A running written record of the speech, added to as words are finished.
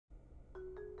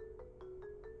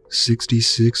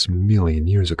66 million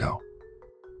years ago,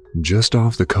 just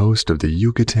off the coast of the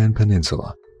Yucatan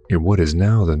Peninsula in what is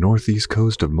now the northeast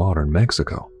coast of modern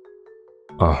Mexico,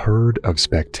 a herd of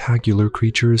spectacular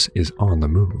creatures is on the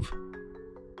move.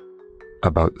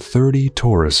 About 30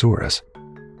 Torosaurus,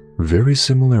 very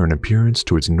similar in appearance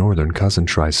to its northern cousin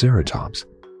Triceratops,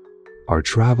 are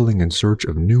traveling in search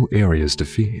of new areas to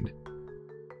feed.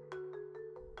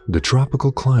 The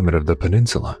tropical climate of the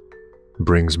peninsula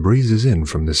brings breezes in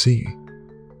from the sea,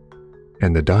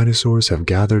 and the dinosaurs have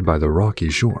gathered by the rocky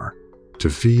shore to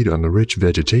feed on the rich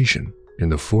vegetation in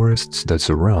the forests that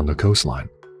surround the coastline.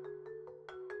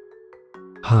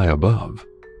 High above,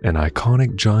 an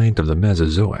iconic giant of the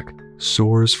Mesozoic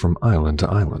soars from island to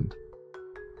island,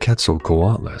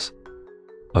 Quetzalcoatlus,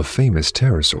 a famous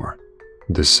pterosaur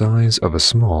the size of a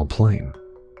small plane.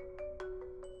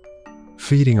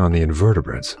 Feeding on the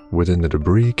invertebrates within the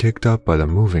debris kicked up by the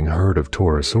moving herd of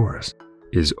Torosaurus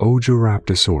is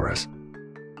Ojoraptorsaurus,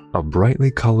 a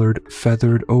brightly colored,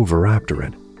 feathered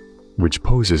oviraptorid, which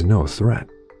poses no threat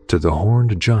to the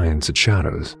horned giants it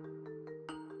shadows.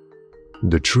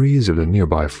 The trees of the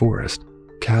nearby forest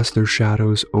cast their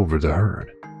shadows over the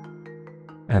herd,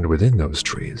 and within those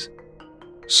trees,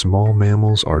 small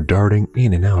mammals are darting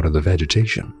in and out of the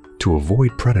vegetation to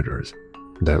avoid predators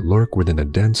that lurk within the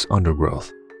dense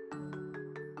undergrowth.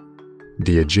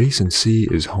 The adjacent sea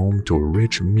is home to a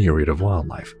rich myriad of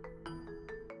wildlife.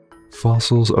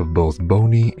 Fossils of both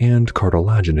bony and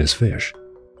cartilaginous fish,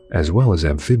 as well as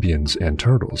amphibians and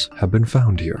turtles, have been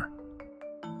found here.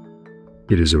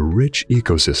 It is a rich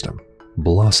ecosystem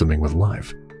blossoming with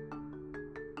life.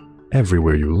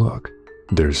 Everywhere you look,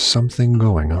 there's something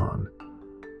going on,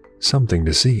 something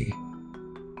to see,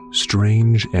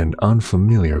 strange and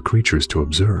unfamiliar creatures to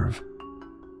observe.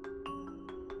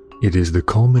 It is the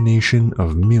culmination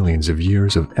of millions of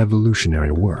years of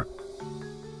evolutionary work,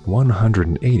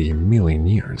 180 million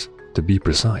years to be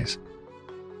precise.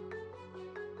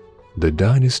 The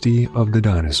dynasty of the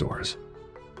dinosaurs,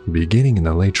 beginning in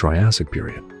the late Triassic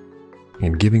period,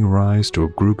 and giving rise to a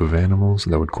group of animals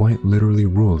that would quite literally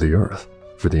rule the Earth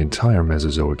for the entire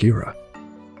Mesozoic era,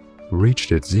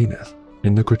 reached its zenith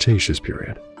in the Cretaceous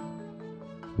period,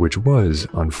 which was,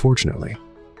 unfortunately,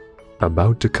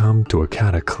 about to come to a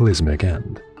cataclysmic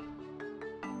end.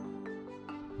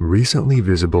 Recently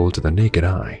visible to the naked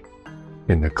eye,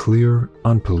 in the clear,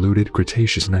 unpolluted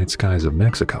Cretaceous night skies of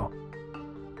Mexico,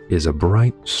 is a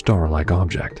bright star-like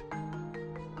object,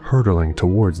 hurtling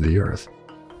towards the Earth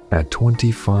at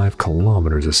 25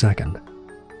 kilometers a second.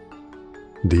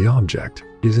 The object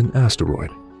is an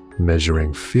asteroid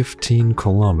measuring 15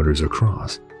 kilometers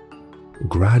across,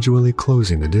 gradually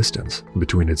closing the distance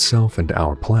between itself and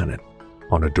our planet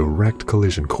on a direct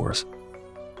collision course.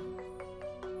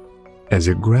 As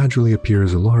it gradually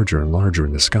appears larger and larger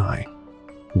in the sky,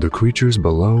 the creatures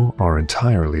below are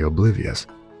entirely oblivious.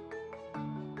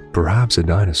 Perhaps a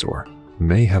dinosaur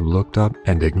may have looked up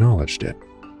and acknowledged it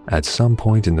at some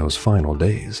point in those final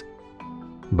days,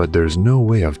 but there's no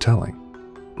way of telling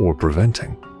or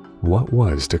preventing what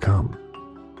was to come.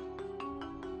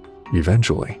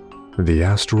 Eventually, the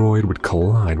asteroid would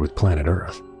collide with planet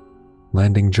Earth,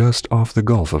 landing just off the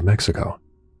Gulf of Mexico,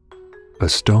 a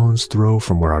stone's throw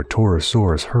from where our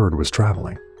Torosaurus herd was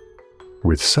traveling,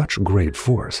 with such great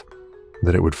force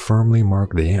that it would firmly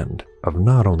mark the end of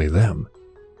not only them,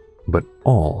 but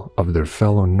all of their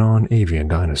fellow non-avian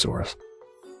dinosaurs.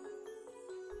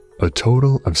 A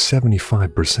total of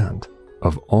 75%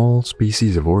 of all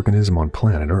species of organism on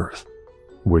planet Earth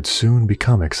would soon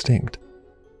become extinct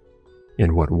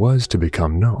in what was to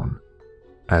become known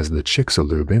as the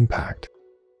Chicxulub impact.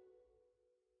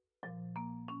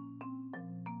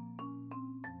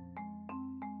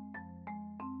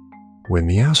 When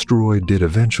the asteroid did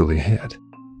eventually hit,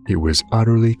 it was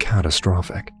utterly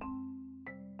catastrophic.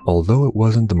 Although it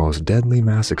wasn't the most deadly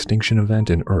mass extinction event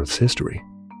in Earth's history,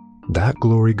 that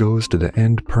glory goes to the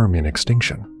end Permian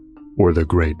extinction, or the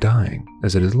Great Dying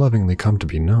as it has lovingly come to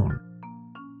be known.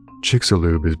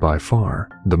 Chicxulub is by far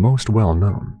the most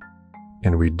well-known,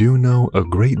 and we do know a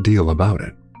great deal about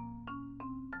it.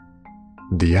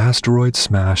 The asteroid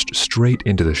smashed straight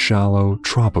into the shallow,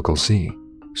 tropical sea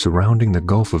surrounding the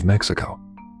Gulf of Mexico,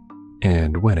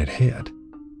 and when it hit,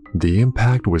 the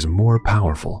impact was more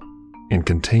powerful and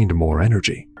contained more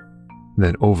energy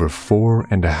than over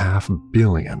 4.5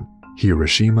 billion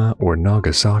Hiroshima or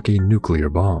Nagasaki nuclear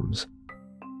bombs,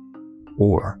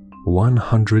 or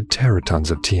 100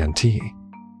 teratons of TNT.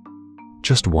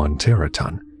 Just 1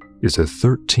 teraton is a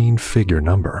 13-figure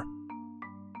number.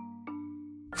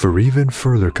 For even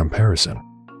further comparison,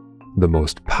 the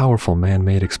most powerful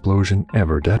man-made explosion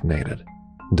ever detonated,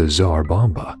 the Tsar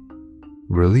Bomba,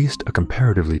 released a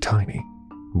comparatively tiny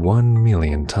 1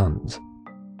 million tons.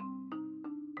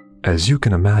 As you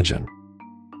can imagine,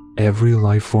 every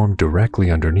life form directly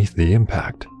underneath the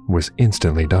impact was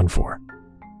instantly done for.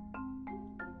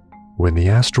 When the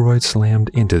asteroid slammed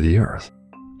into the Earth,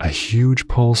 a huge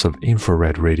pulse of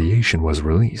infrared radiation was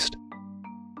released,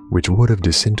 which would have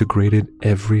disintegrated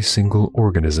every single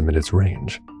organism in its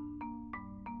range.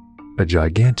 A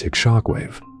gigantic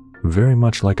shockwave, very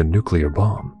much like a nuclear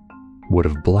bomb, would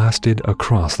have blasted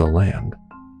across the land,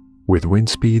 with wind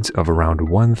speeds of around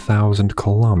 1,000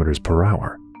 kilometers per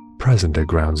hour present at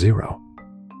ground zero.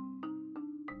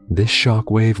 This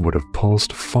shockwave would have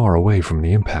pulsed far away from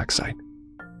the impact site,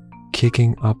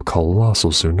 kicking up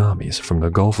colossal tsunamis from the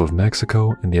Gulf of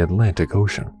Mexico and the Atlantic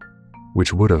Ocean,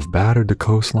 which would have battered the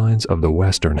coastlines of the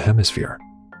Western Hemisphere,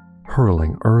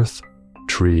 hurling Earth,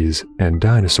 trees, and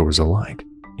dinosaurs alike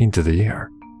into the air,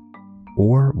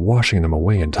 or washing them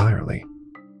away entirely.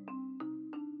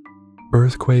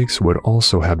 Earthquakes would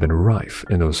also have been rife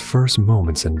in those first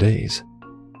moments and days,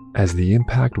 as the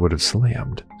impact would have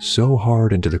slammed so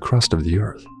hard into the crust of the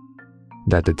Earth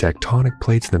that the tectonic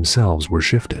plates themselves were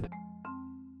shifted.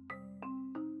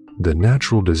 The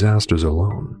natural disasters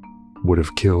alone would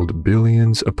have killed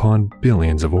billions upon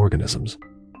billions of organisms,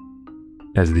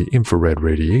 as the infrared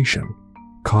radiation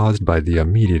caused by the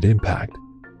immediate impact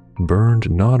burned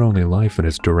not only life in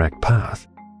its direct path,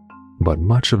 but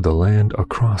much of the land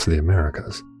across the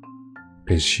Americas,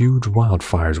 as huge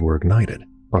wildfires were ignited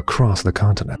across the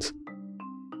continents.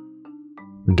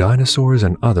 Dinosaurs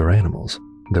and other animals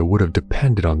that would have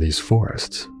depended on these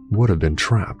forests would have been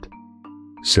trapped,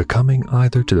 succumbing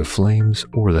either to the flames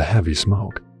or the heavy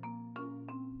smoke.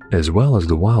 As well as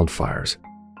the wildfires,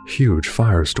 huge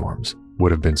firestorms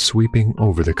would have been sweeping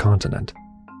over the continent,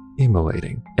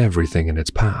 immolating everything in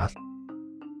its path.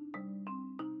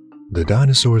 The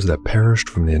dinosaurs that perished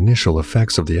from the initial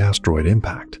effects of the asteroid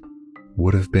impact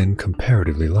would have been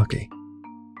comparatively lucky.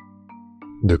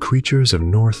 The creatures of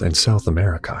North and South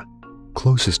America,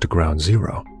 closest to ground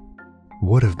zero,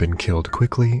 would have been killed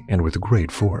quickly and with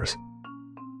great force.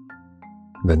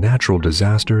 The natural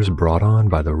disasters brought on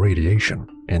by the radiation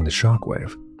and the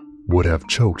shockwave would have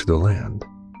choked the land,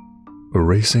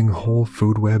 erasing whole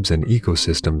food webs and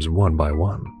ecosystems one by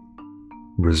one,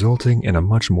 resulting in a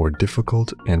much more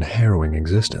difficult and harrowing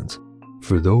existence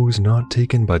for those not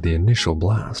taken by the initial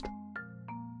blast.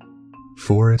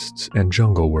 Forests and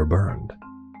jungle were burned.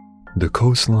 The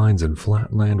coastlines and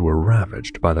flatland were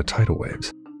ravaged by the tidal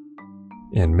waves,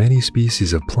 and many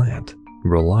species of plant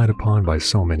relied upon by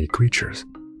so many creatures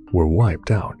were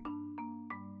wiped out.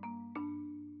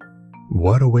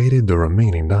 What awaited the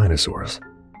remaining dinosaurs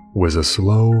was a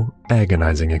slow,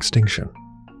 agonizing extinction,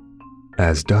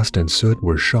 as dust and soot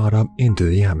were shot up into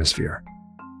the atmosphere.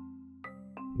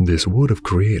 This would have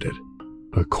created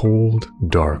a cold,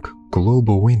 dark,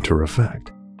 global winter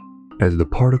effect, as the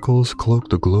particles cloaked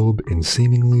the globe in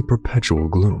seemingly perpetual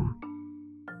gloom.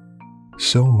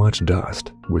 So much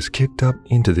dust was kicked up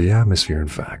into the atmosphere, in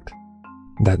fact,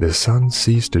 that the sun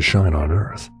ceased to shine on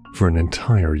Earth for an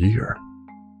entire year.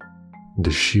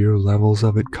 The sheer levels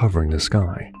of it covering the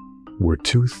sky were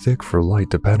too thick for light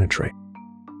to penetrate.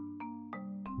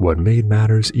 What made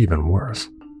matters even worse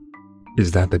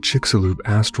is that the Chicxulub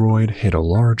asteroid hit a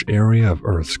large area of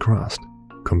Earth's crust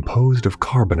composed of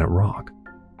carbonate rock.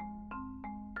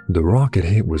 The rock it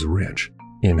hit was rich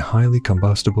in highly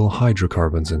combustible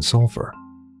hydrocarbons and sulfur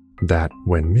that,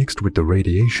 when mixed with the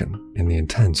radiation and the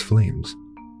intense flames,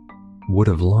 would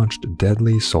have launched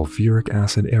deadly sulfuric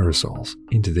acid aerosols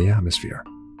into the atmosphere,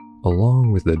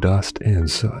 along with the dust and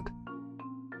soot.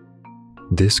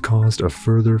 This caused a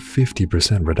further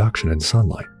 50% reduction in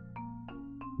sunlight,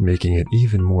 making it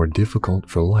even more difficult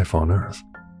for life on Earth.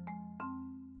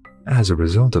 As a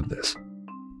result of this,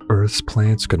 Earth's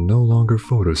plants could no longer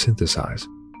photosynthesize.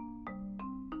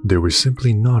 There was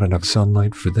simply not enough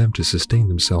sunlight for them to sustain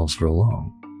themselves for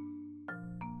long.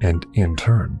 And in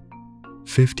turn,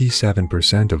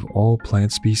 57% of all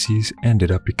plant species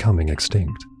ended up becoming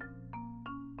extinct.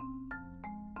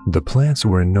 The plants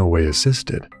were in no way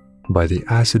assisted by the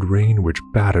acid rain which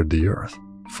battered the Earth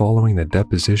following the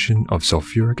deposition of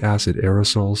sulfuric acid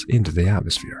aerosols into the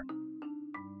atmosphere.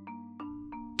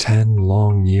 10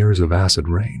 long years of acid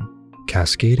rain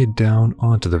cascaded down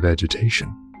onto the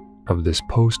vegetation of this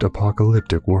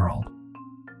post-apocalyptic world,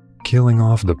 killing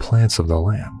off the plants of the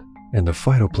land and the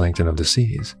phytoplankton of the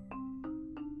seas.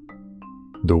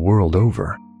 The world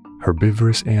over,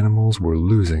 herbivorous animals were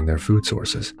losing their food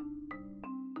sources.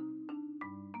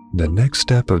 The next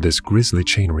step of this grisly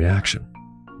chain reaction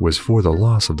was for the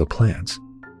loss of the plants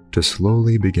to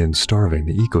slowly begin starving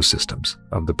the ecosystems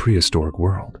of the prehistoric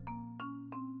world.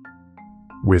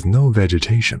 With no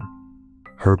vegetation,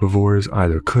 herbivores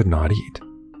either could not eat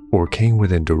or came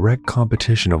within direct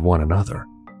competition of one another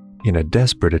in a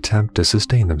desperate attempt to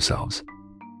sustain themselves.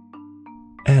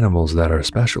 Animals that are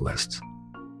specialists,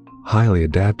 highly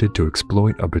adapted to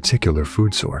exploit a particular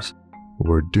food source,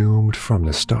 were doomed from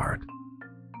the start,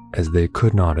 as they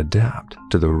could not adapt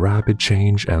to the rapid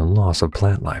change and loss of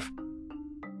plant life.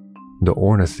 The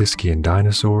ornithischian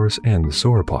dinosaurs and the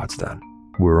sauropods, then,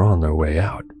 were on their way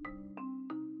out.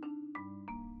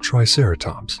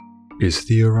 Triceratops is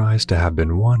theorized to have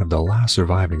been one of the last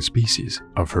surviving species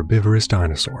of herbivorous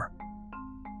dinosaur,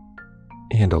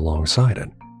 and alongside it,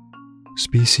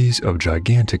 species of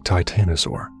gigantic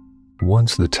titanosaur,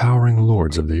 once the towering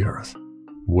lords of the earth,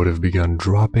 would have begun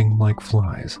dropping like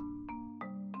flies.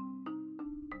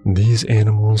 These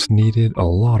animals needed a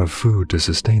lot of food to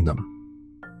sustain them,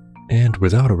 and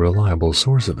without a reliable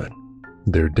source of it,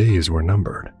 their days were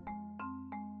numbered.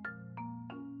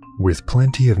 With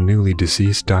plenty of newly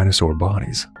deceased dinosaur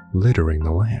bodies littering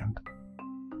the land,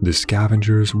 the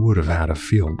scavengers would have had a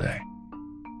field day.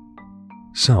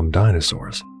 Some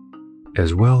dinosaurs,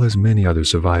 as well as many other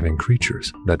surviving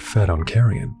creatures that fed on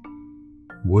carrion,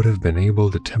 would have been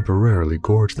able to temporarily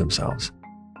gorge themselves.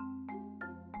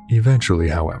 Eventually,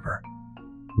 however,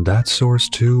 that source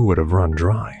too would have run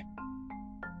dry,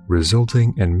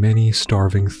 resulting in many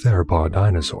starving theropod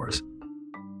dinosaurs.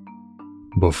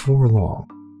 Before long,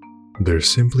 there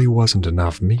simply wasn't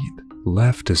enough meat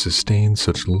left to sustain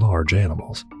such large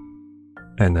animals,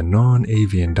 and the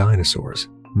non-avian dinosaurs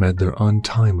met their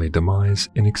untimely demise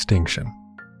in extinction.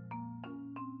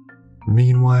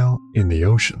 Meanwhile, in the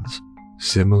oceans,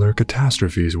 similar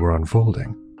catastrophes were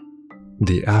unfolding.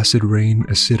 The acid rain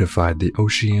acidified the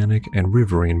oceanic and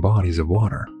riverine bodies of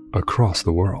water across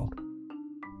the world,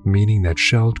 meaning that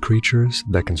shelled creatures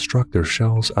that construct their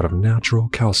shells out of natural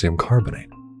calcium carbonate,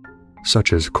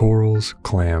 such as corals,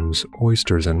 clams,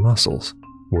 oysters, and mussels,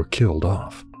 were killed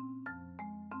off.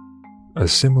 A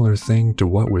similar thing to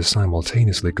what was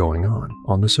simultaneously going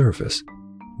on the surface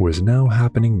was now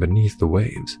happening beneath the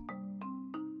waves.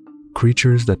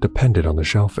 Creatures that depended on the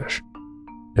shellfish,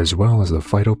 as well as the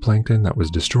phytoplankton that was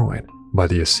destroyed by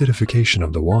the acidification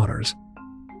of the waters,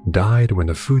 died when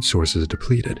the food sources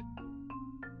depleted.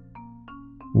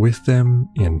 With them,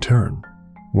 in turn,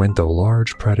 went the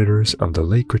large predators of the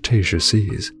late Cretaceous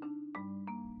seas.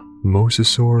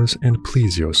 Mosasaurs and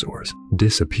plesiosaurs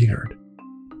disappeared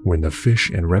when the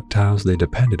fish and reptiles they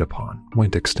depended upon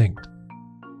went extinct.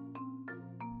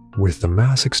 With the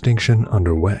mass extinction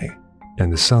underway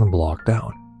and the sun blocked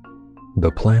out,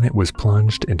 the planet was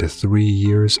plunged into 3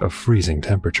 years of freezing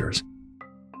temperatures.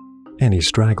 Any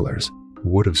stragglers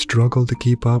would have struggled to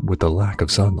keep up with the lack of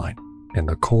sunlight and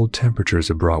the cold temperatures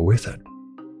it brought with it,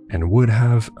 and would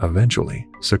have eventually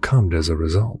succumbed as a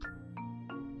result.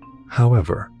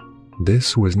 However,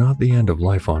 this was not the end of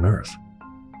life on Earth.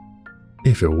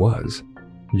 If it was,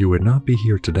 you would not be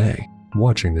here today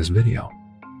watching this video.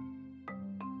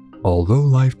 Although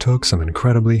life took some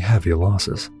incredibly heavy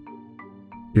losses,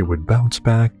 it would bounce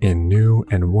back in new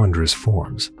and wondrous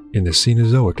forms in the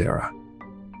Cenozoic era,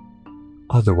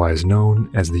 otherwise known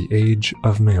as the Age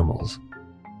of Mammals.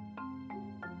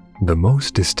 The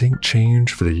most distinct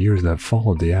change for the years that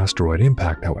followed the asteroid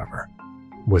impact, however,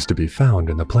 was to be found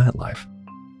in the plant life.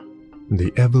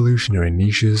 The evolutionary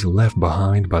niches left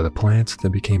behind by the plants that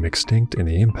became extinct in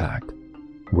the impact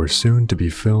were soon to be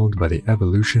filled by the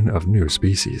evolution of new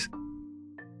species.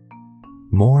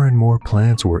 More and more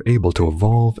plants were able to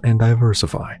evolve and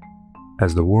diversify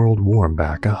as the world warmed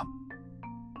back up,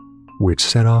 which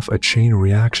set off a chain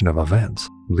reaction of events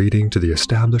leading to the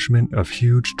establishment of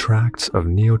huge tracts of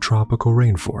neotropical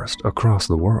rainforest across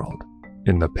the world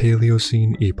in the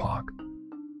Paleocene epoch,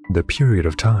 the period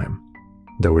of time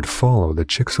that would follow the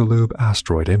Chicxulub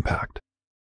asteroid impact.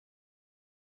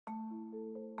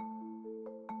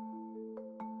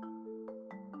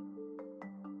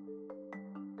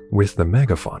 With the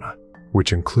megafauna,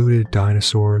 which included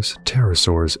dinosaurs,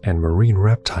 pterosaurs, and marine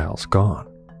reptiles gone,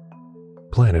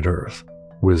 planet Earth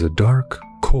was a dark,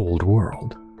 cold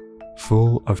world,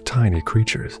 full of tiny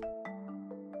creatures.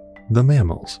 The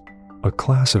mammals, a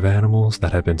class of animals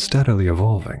that had been steadily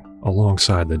evolving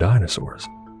alongside the dinosaurs,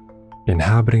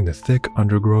 inhabiting the thick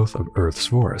undergrowth of Earth's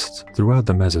forests throughout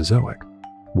the Mesozoic,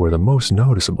 were the most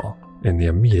noticeable in the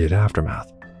immediate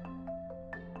aftermath.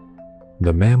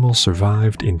 The mammals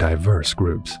survived in diverse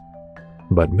groups,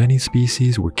 but many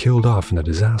species were killed off in the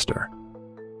disaster.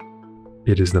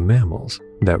 It is the mammals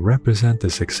that represent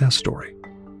the success story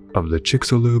of the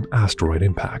Chicxulub asteroid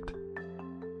impact.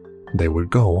 they would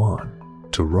go on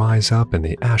to rise up in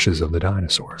the ashes of the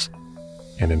dinosaurs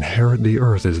and inherit the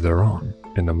Earth as their own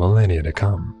in the millennia to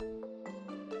come.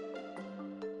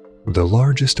 The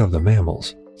largest of the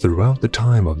mammals throughout the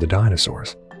time of the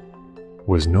dinosaurs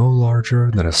was no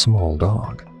larger than a small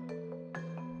dog.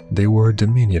 They were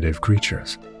diminutive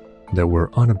creatures that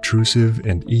were unobtrusive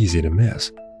and easy to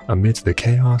miss amidst the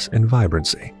chaos and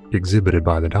vibrancy exhibited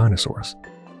by the dinosaurs.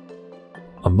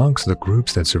 Amongst the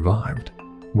groups that survived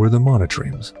were the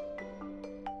monotremes,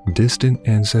 distant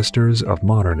ancestors of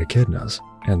modern echidnas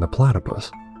and the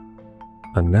platypus,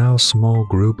 a now small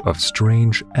group of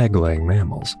strange egg-laying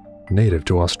mammals native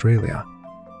to Australia.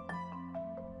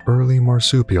 Early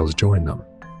marsupials joined them,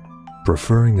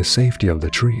 preferring the safety of the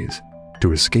trees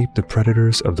to escape the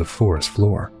predators of the forest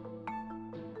floor.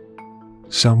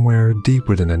 Somewhere deep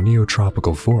within the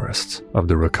neotropical forests of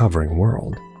the recovering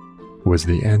world was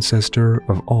the ancestor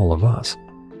of all of us,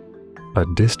 a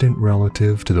distant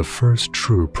relative to the first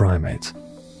true primates.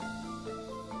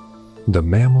 The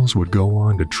mammals would go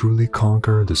on to truly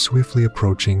conquer the swiftly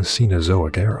approaching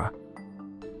Cenozoic era,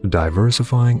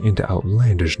 diversifying into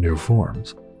outlandish new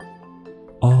forms.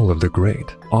 All of the great,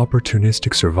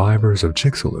 opportunistic survivors of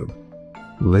Chicxulub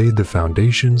laid the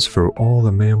foundations for all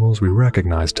the mammals we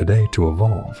recognize today to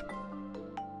evolve,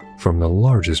 from the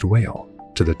largest whale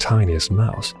to the tiniest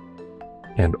mouse,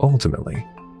 and ultimately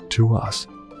to us.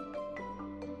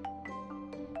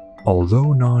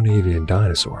 Although non-avian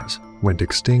dinosaurs went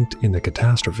extinct in the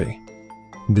catastrophe,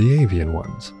 the avian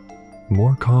ones,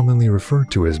 more commonly referred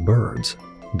to as birds,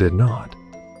 did not,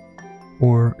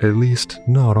 or at least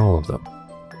not all of them.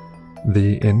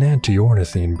 The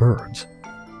enantiornithine birds,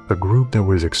 a group that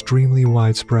was extremely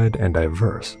widespread and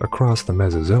diverse across the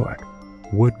Mesozoic,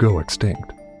 would go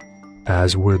extinct,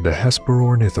 as would the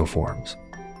hesperornithoforms,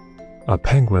 a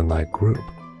penguin-like group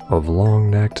of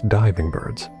long-necked diving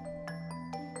birds.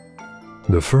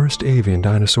 The first avian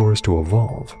dinosaurs to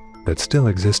evolve that still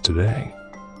exist today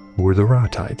were the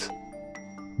ratites,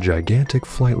 gigantic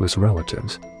flightless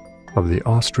relatives of the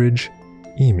ostrich,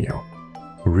 emu,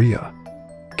 rhea,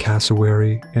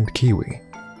 cassowary, and kiwi.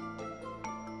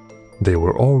 They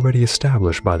were already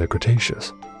established by the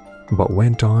Cretaceous, but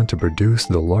went on to produce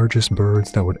the largest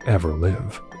birds that would ever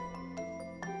live.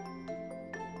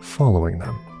 Following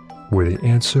them were the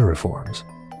anseriforms,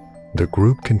 the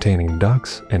group containing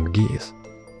ducks and geese,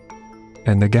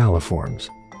 and the galliforms,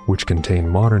 which contain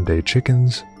modern-day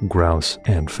chickens, grouse,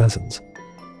 and pheasants.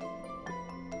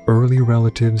 Early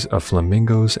relatives of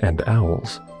flamingos and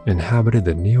owls inhabited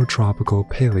the neotropical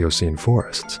Paleocene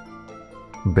forests,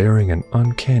 bearing an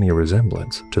uncanny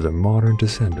resemblance to their modern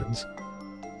descendants.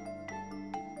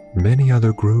 Many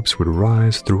other groups would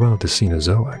rise throughout the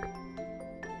Cenozoic.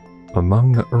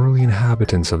 Among the early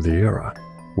inhabitants of the era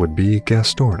would be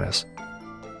Gastornis,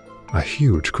 a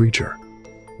huge creature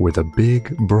with a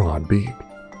big, broad beak,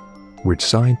 which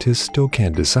scientists still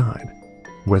can't decide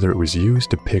whether it was used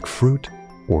to pick fruit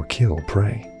or kill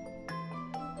prey.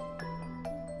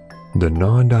 The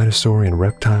non-dinosaurian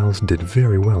reptiles did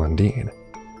very well indeed,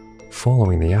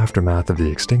 following the aftermath of the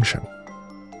extinction.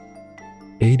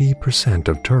 80%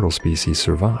 of turtle species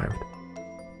survived,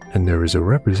 and there is a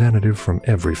representative from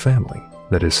every family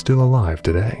that is still alive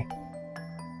today.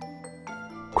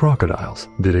 Crocodiles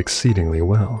did exceedingly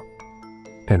well,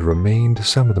 and remained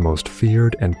some of the most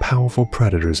feared and powerful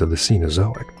predators of the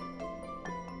Cenozoic.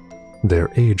 Their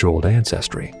age-old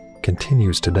ancestry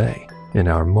continues today in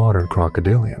our modern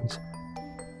crocodilians.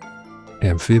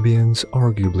 Amphibians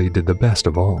arguably did the best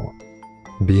of all.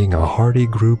 Being a hardy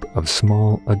group of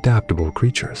small, adaptable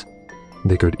creatures,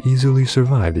 they could easily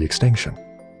survive the extinction,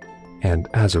 and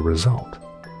as a result,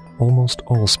 almost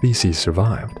all species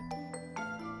survived.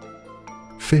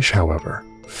 Fish, however,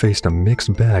 faced a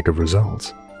mixed bag of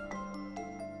results.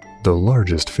 The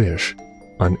largest fish,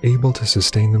 unable to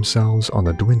sustain themselves on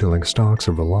the dwindling stocks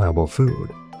of reliable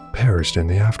food, perished in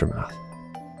the aftermath,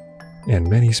 and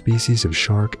many species of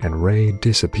shark and ray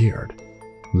disappeared,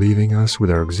 leaving us with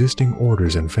our existing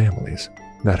orders and families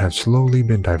that have slowly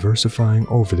been diversifying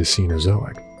over the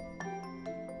Cenozoic.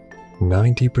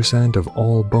 90% of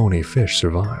all bony fish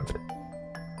survived,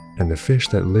 and the fish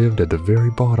that lived at the very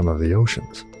bottom of the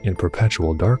oceans in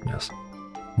perpetual darkness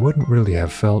wouldn't really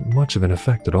have felt much of an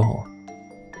effect at all,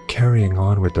 carrying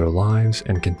on with their lives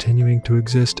and continuing to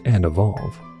exist and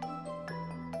evolve.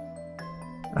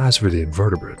 As for the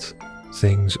invertebrates,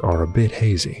 things are a bit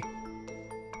hazy.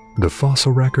 The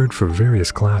fossil record for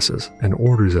various classes and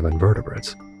orders of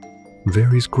invertebrates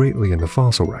varies greatly in the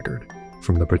fossil record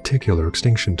from the particular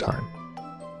extinction time,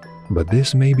 but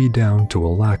this may be down to a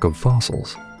lack of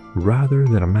fossils rather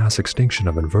than a mass extinction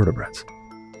of invertebrates.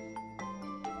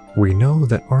 We know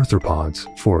that arthropods,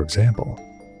 for example,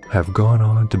 have gone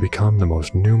on to become the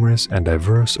most numerous and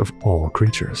diverse of all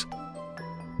creatures,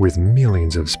 with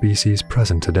millions of species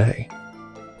present today,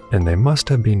 and they must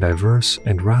have been diverse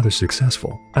and rather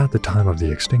successful at the time of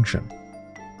the extinction.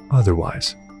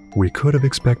 Otherwise, we could have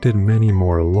expected many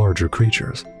more larger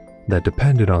creatures that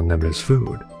depended on them as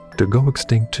food to go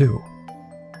extinct too.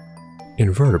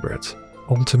 Invertebrates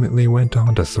ultimately went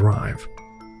on to thrive,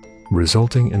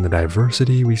 resulting in the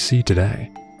diversity we see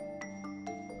today.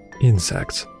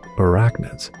 Insects,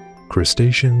 arachnids,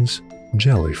 crustaceans,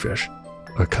 jellyfish,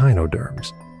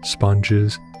 echinoderms,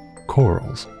 sponges,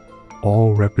 corals,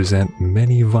 all represent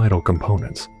many vital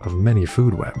components of many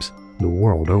food webs the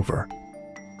world over.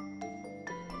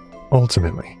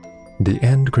 Ultimately, the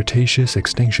end Cretaceous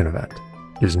extinction event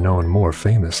is known more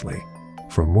famously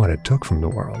from what it took from the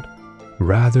world,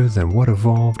 rather than what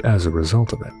evolved as a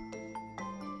result of it.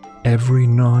 Every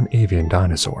non-avian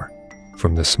dinosaur,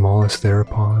 from the smallest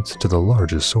theropods to the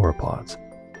largest sauropods,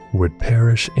 would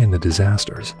perish in the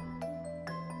disasters.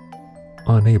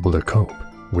 Unable to cope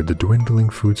with the dwindling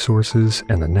food sources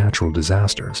and the natural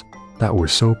disasters that were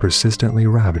so persistently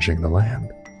ravaging the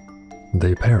land,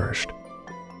 they perished.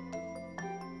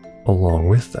 Along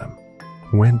with them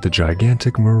went the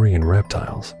gigantic marine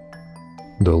reptiles,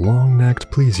 the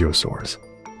long-necked plesiosaurs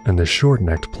and the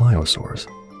short-necked pliosaurs,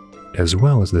 as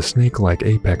well as the snake-like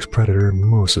apex predator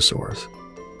mosasaurs.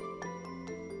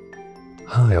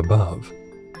 High above,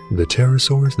 the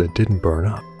pterosaurs that didn't burn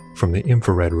up from the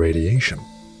infrared radiation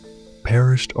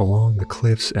perished along the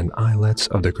cliffs and islets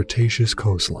of the Cretaceous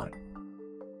coastline,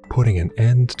 putting an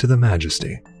end to the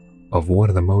majesty of one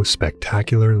of the most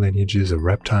spectacular lineages of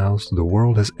reptiles the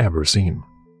world has ever seen.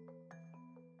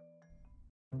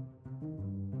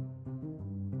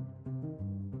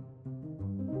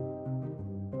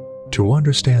 To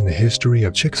understand the history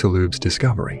of Chicxulub's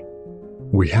discovery,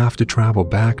 we have to travel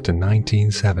back to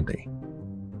 1970,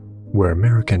 where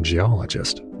American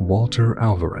geologist Walter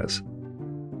Alvarez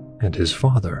and his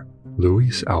father,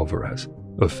 Luis Alvarez,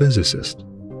 a physicist,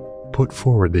 put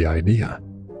forward the idea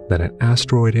that an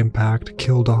asteroid impact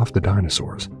killed off the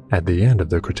dinosaurs at the end of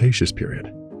the Cretaceous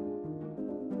period.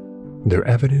 Their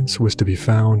evidence was to be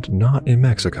found not in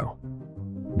Mexico,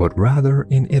 but rather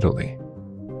in Italy,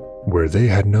 where they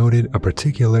had noted a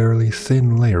particularly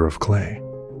thin layer of clay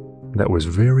that was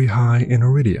very high in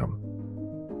iridium,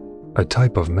 a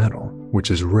type of metal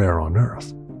which is rare on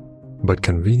Earth, but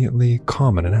conveniently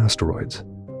common in asteroids.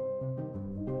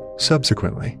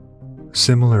 Subsequently,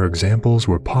 similar examples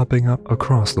were popping up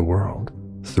across the world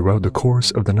throughout the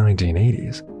course of the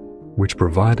 1980s, which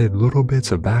provided little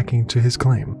bits of backing to his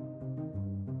claim.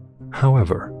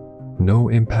 However, no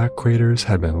impact craters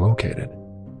had been located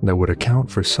that would account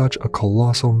for such a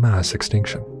colossal mass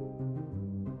extinction.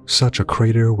 Such a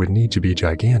crater would need to be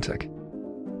gigantic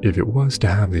if it was to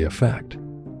have the effect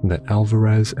that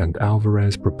Alvarez and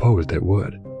Alvarez proposed it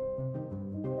would.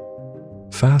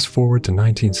 Fast forward to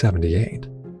 1978,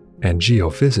 and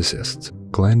geophysicists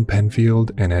Glenn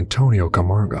Penfield and Antonio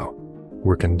Camargo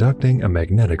were conducting a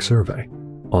magnetic survey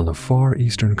on the far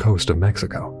eastern coast of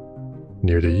Mexico,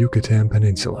 near the Yucatan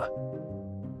Peninsula,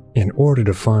 in order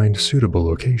to find suitable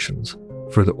locations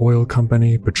for the oil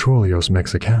company Petróleos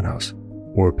Mexicanos,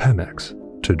 or Pemex,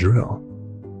 to drill.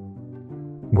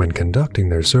 When conducting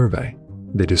their survey,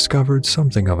 they discovered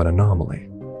something of an anomaly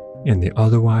in the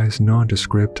otherwise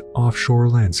nondescript offshore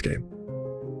landscape.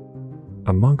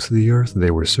 Amongst the earth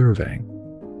they were surveying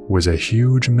was a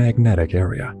huge magnetic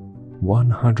area,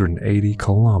 180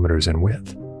 kilometers in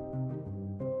width.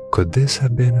 Could this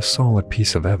have been a solid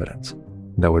piece of evidence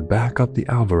that would back up the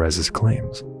Alvarez's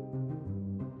claims?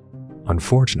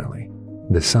 Unfortunately,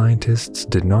 the scientists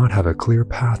did not have a clear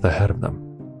path ahead of them.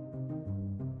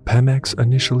 Pemex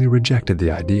initially rejected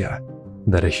the idea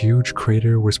that a huge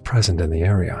crater was present in the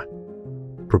area,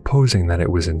 proposing that it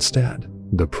was instead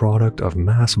the product of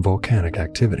mass volcanic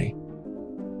activity.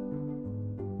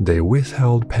 They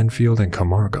withheld Penfield and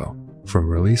Camargo from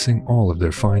releasing all of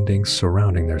their findings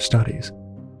surrounding their studies,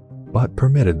 but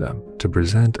permitted them to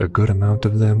present a good amount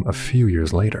of them a few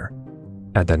years later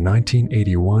at the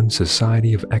 1981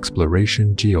 Society of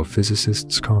Exploration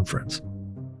Geophysicists Conference.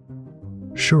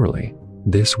 Surely,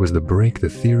 this was the break the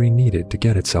theory needed to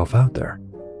get itself out there.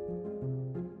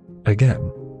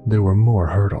 Again, there were more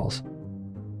hurdles.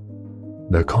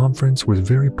 The conference was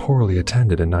very poorly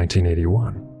attended in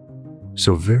 1981,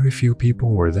 so very few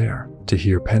people were there to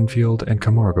hear Penfield and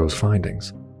Camargo's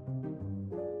findings.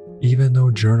 Even though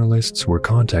journalists were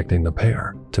contacting the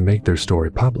pair to make their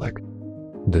story public,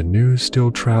 the news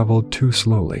still traveled too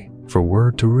slowly for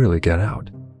word to really get out.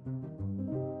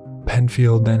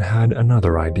 Penfield then had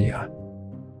another idea.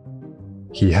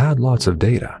 He had lots of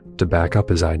data to back up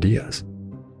his ideas,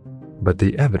 but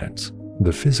the evidence,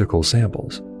 the physical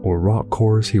samples, or rock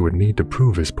cores he would need to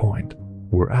prove his point,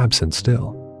 were absent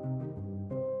still.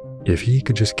 If he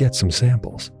could just get some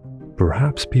samples,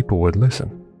 perhaps people would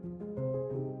listen.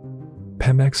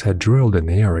 Pemex had drilled in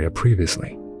the area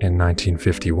previously in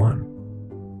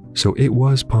 1951, so it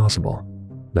was possible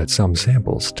that some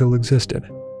samples still existed,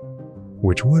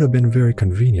 which would have been very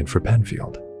convenient for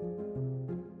Penfield.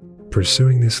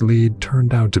 Pursuing this lead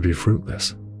turned out to be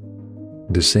fruitless.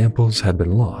 The samples had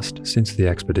been lost since the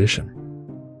expedition.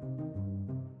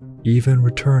 Even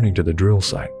returning to the drill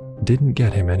site didn't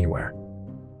get him anywhere,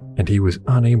 and he was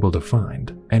unable to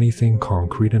find anything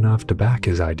concrete enough to back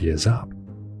his ideas up.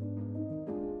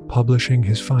 Publishing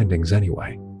his findings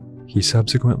anyway, he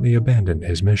subsequently abandoned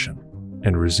his mission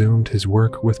and resumed his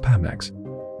work with Pemex.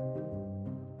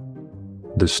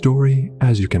 The story,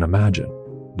 as you can imagine,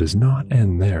 does not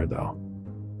end there though.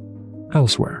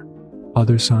 Elsewhere,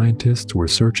 other scientists were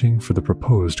searching for the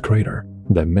proposed crater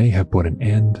that may have put an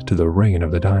end to the reign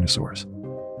of the dinosaurs.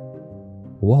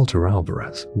 Walter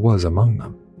Alvarez was among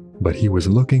them, but he was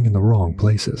looking in the wrong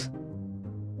places.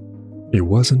 It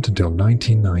wasn't until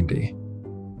 1990,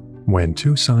 when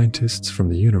two scientists from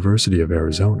the University of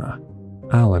Arizona,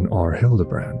 Alan R.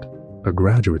 Hildebrand, a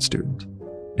graduate student,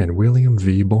 and William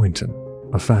V. Boynton,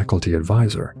 a faculty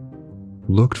advisor,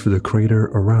 looked for the crater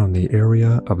around the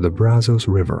area of the Brazos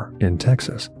River in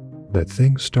Texas, that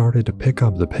things started to pick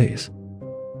up the pace.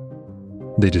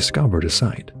 They discovered a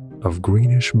site of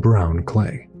greenish-brown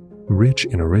clay, rich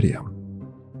in iridium,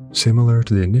 similar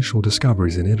to the initial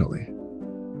discoveries in Italy.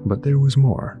 But there was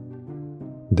more.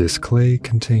 This clay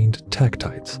contained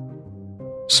tektites,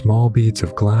 small beads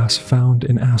of glass found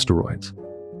in asteroids,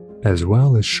 as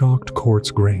well as shocked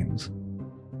quartz grains.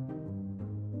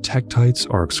 Tektites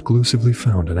are exclusively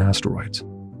found in asteroids,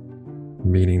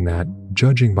 meaning that,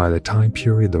 judging by the time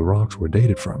period the rocks were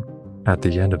dated from, at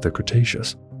the end of the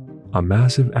Cretaceous, a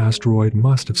massive asteroid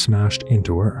must have smashed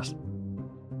into Earth.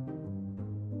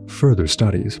 Further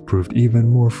studies proved even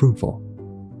more fruitful.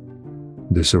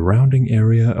 The surrounding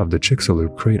area of the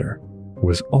Chicxulub crater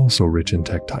was also rich in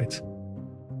tektites,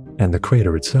 and the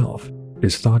crater itself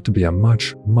is thought to be a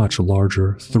much, much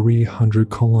larger 300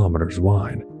 kilometers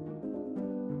wide.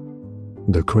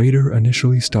 The crater,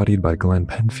 initially studied by Glenn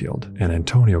Penfield and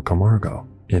Antonio Camargo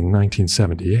in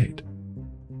 1978,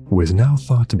 was now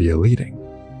thought to be a leading,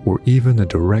 or even the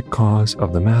direct cause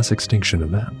of the mass extinction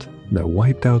event that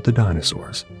wiped out the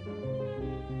dinosaurs.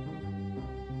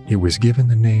 It was given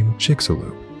the name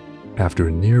Chicxulub after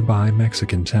a nearby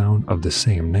Mexican town of the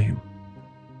same name.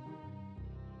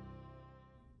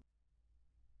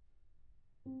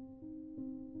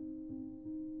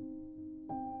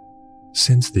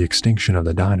 Since the extinction of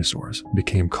the dinosaurs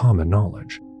became common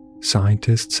knowledge,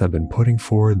 scientists have been putting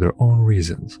forward their own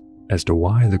reasons as to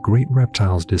why the great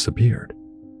reptiles disappeared.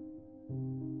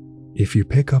 If you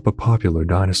pick up a popular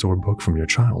dinosaur book from your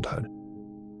childhood,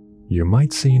 you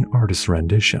might see an artist's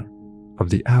rendition of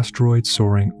the asteroid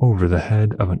soaring over the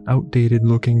head of an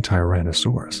outdated-looking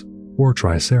Tyrannosaurus or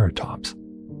Triceratops,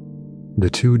 the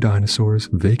two dinosaurs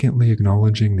vacantly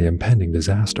acknowledging the impending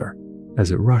disaster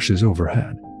as it rushes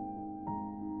overhead.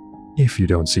 If you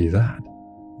don't see that,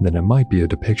 then it might be a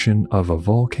depiction of a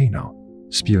volcano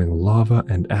spewing lava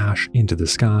and ash into the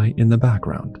sky in the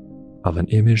background of an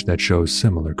image that shows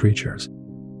similar creatures.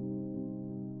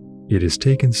 It has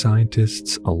taken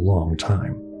scientists a long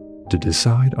time to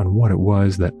decide on what it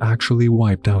was that actually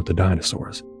wiped out the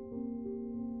dinosaurs.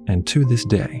 And to this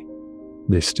day,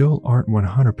 they still aren't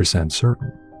 100%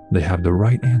 certain they have the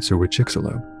right answer with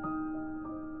Chicxulub.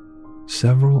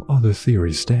 Several other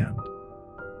theories stand,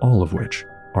 all of which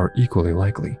are equally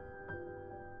likely.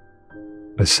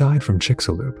 Aside from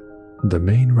Chicxulub, the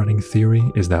main running theory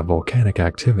is that volcanic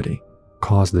activity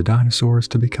caused the dinosaurs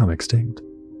to become extinct.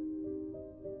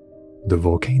 The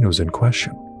volcanoes in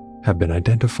question have been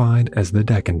identified as the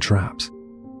Deccan Traps,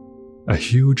 a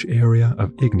huge area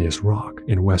of igneous rock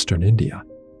in western India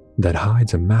that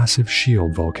hides a massive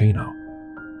shield volcano.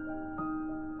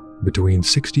 Between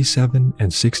 67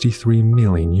 and 63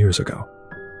 million years ago,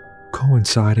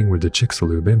 coinciding with the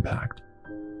Chicxulub impact,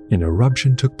 an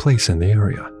eruption took place in the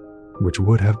area, which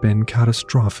would have been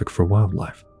catastrophic for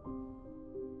wildlife.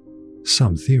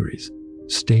 Some theories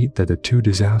state that the two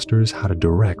disasters had a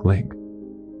direct link.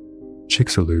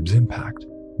 Chicxulub's impact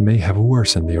may have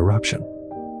worsened the eruption,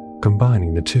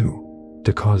 combining the two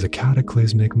to cause a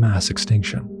cataclysmic mass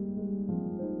extinction.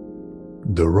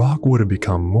 The rock would have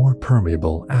become more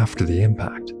permeable after the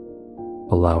impact,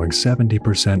 allowing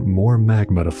 70% more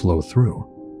magma to flow through,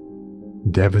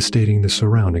 devastating the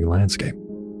surrounding landscape.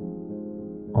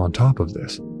 On top of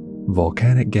this,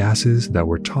 volcanic gases that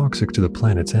were toxic to the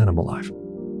planet's animal life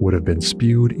would have been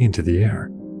spewed into the air,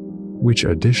 which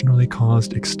additionally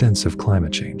caused extensive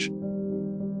climate change.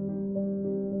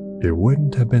 It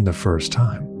wouldn't have been the first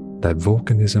time that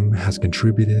volcanism has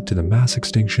contributed to the mass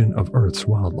extinction of Earth's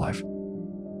wildlife.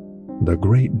 The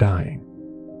Great Dying,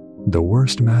 the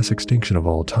worst mass extinction of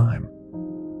all time,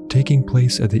 taking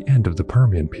place at the end of the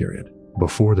Permian period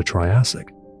before the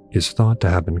Triassic, is thought to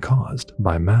have been caused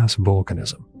by mass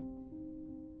volcanism,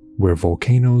 where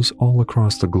volcanoes all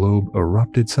across the globe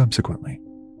erupted subsequently.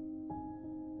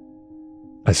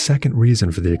 A second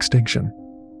reason for the extinction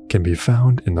can be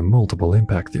found in the multiple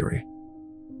impact theory.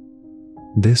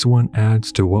 This one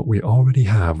adds to what we already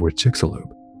have with Chicxulub,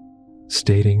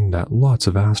 stating that lots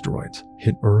of asteroids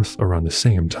hit Earth around the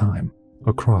same time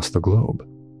across the globe.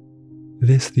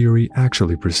 This theory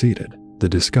actually preceded the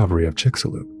discovery of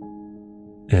Chicxulub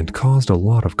and caused a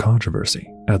lot of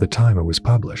controversy at the time it was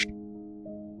published.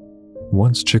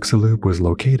 Once Chicxulub was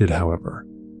located, however,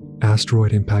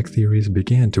 asteroid impact theories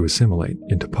began to assimilate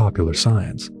into popular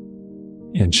science,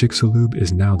 and Chicxulub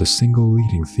is now the single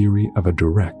leading theory of a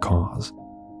direct cause.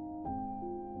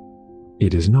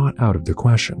 It is not out of the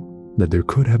question that there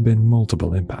could have been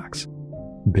multiple impacts,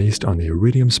 based on the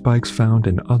iridium spikes found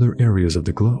in other areas of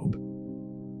the globe,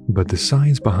 but the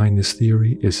science behind this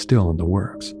theory is still in the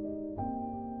works.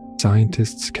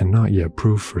 Scientists cannot yet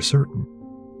prove for certain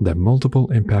that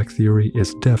multiple impact theory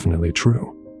is definitely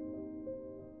true.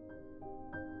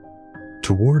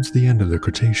 Towards the end of the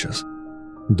Cretaceous,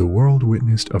 the world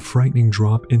witnessed a frightening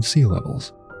drop in sea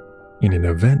levels, in an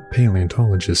event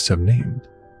paleontologists have named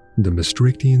the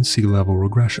Maastrichtian sea level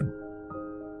regression.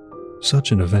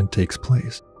 Such an event takes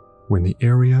place when the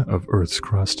area of Earth's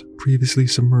crust previously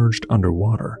submerged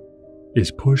underwater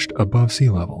is pushed above sea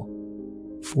level,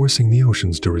 forcing the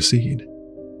oceans to recede.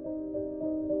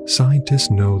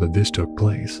 Scientists know that this took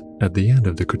place at the end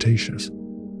of the Cretaceous,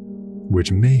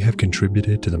 which may have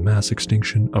contributed to the mass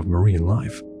extinction of marine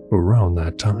life around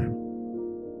that time,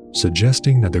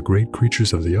 suggesting that the great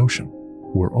creatures of the ocean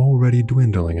were already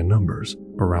dwindling in numbers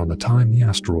around the time the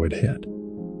asteroid hit,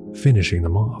 finishing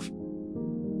them off.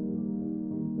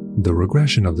 The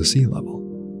regression of the sea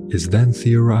level is then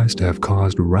theorized to have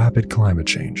caused rapid climate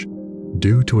change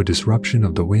due to a disruption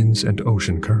of the winds and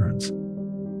ocean currents,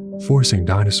 forcing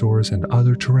dinosaurs and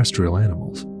other terrestrial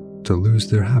animals to lose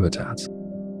their habitats,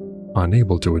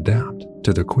 unable to adapt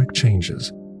to the quick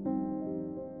changes.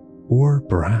 Or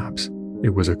perhaps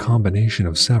it was a combination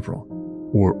of several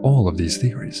or all of these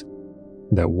theories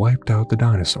that wiped out the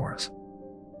dinosaurs.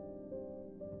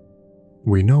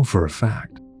 We know for a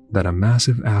fact that a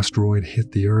massive asteroid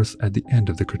hit the Earth at the end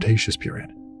of the Cretaceous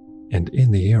period, and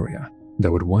in the area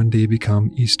that would one day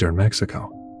become eastern Mexico.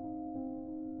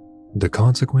 The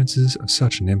consequences of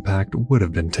such an impact would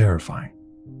have been terrifying,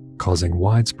 causing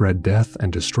widespread death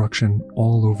and destruction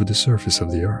all over the surface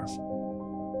of the Earth.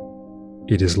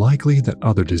 It is likely that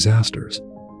other disasters,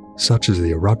 such as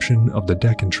the eruption of the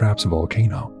Deccan Traps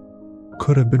volcano,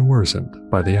 could have been worsened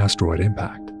by the asteroid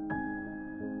impact.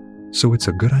 So it's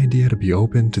a good idea to be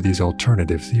open to these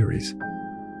alternative theories.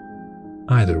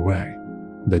 Either way,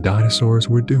 the dinosaurs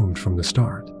were doomed from the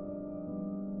start.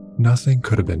 Nothing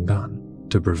could have been done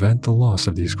to prevent the loss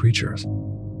of these creatures,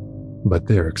 but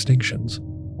their extinctions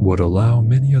would allow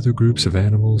many other groups of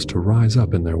animals to rise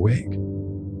up in their wake.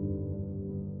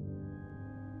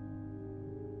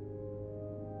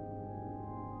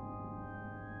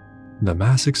 The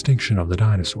mass extinction of the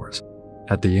dinosaurs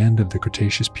at the end of the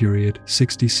Cretaceous period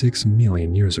 66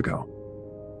 million years ago,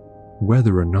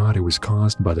 whether or not it was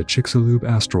caused by the Chicxulub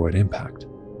asteroid impact,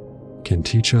 can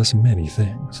teach us many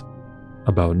things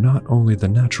about not only the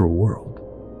natural world,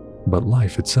 but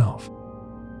life itself.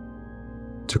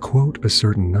 To quote a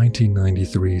certain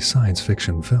 1993 science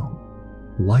fiction film,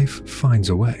 life finds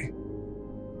a way.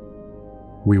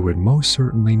 We would most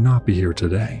certainly not be here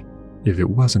today if it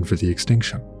wasn't for the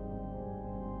extinction.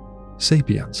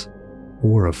 Sapiens,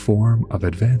 or a form of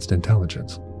advanced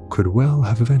intelligence, could well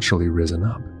have eventually risen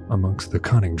up amongst the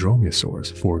cunning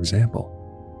dromaeosaurs, for example.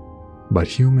 But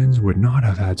humans would not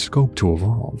have had scope to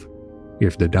evolve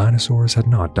if the dinosaurs had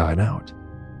not died out.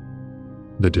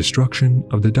 The destruction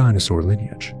of the dinosaur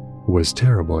lineage was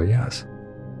terrible, yes,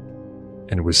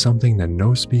 and was something that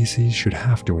no species should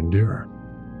have to endure.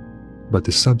 But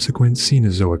the subsequent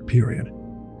Cenozoic period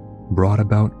brought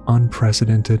about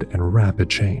unprecedented and rapid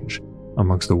change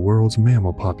amongst the world's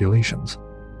mammal populations.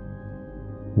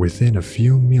 Within a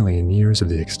few million years of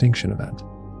the extinction event,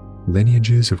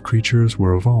 lineages of creatures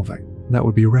were evolving that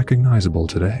would be recognizable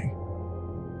today.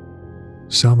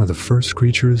 Some of the first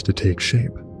creatures to take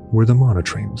shape were the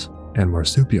monotremes and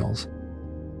marsupials,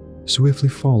 swiftly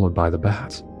followed by the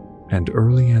bats and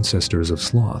early ancestors of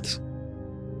sloths.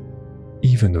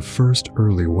 Even the first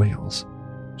early whales,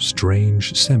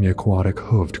 strange semi-aquatic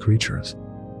hoofed creatures,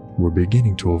 were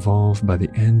beginning to evolve by the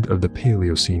end of the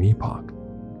Paleocene epoch.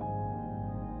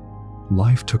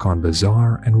 Life took on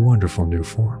bizarre and wonderful new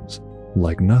forms,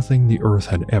 like nothing the Earth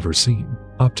had ever seen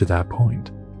up to that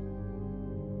point.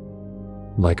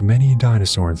 Like many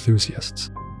dinosaur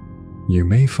enthusiasts, you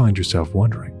may find yourself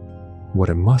wondering what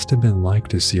it must have been like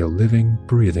to see a living,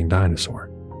 breathing dinosaur.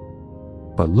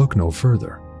 But look no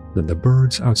further than the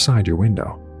birds outside your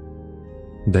window.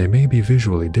 They may be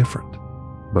visually different,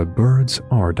 but birds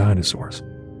are dinosaurs,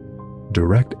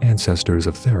 direct ancestors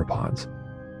of theropods.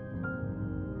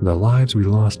 The lives we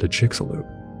lost at Chicxulub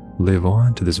live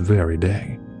on to this very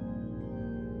day.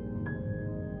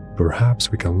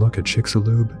 Perhaps we can look at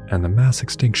Chicxulub and the mass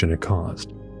extinction it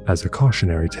caused as a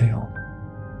cautionary tale.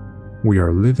 We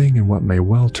are living in what may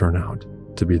well turn out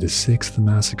to be the 6th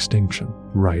mass extinction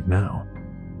right now.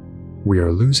 We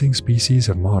are losing species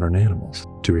of modern animals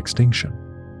to extinction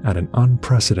at an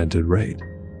unprecedented rate,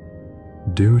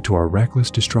 due to our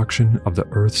reckless destruction of the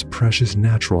Earth's precious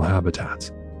natural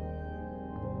habitats.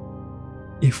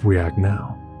 If we act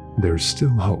now, there's still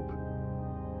hope,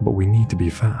 but we need to be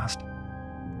fast.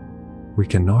 We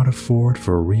cannot afford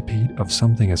for a repeat of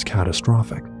something as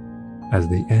catastrophic as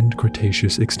the end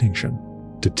Cretaceous extinction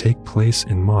to take place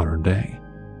in modern day.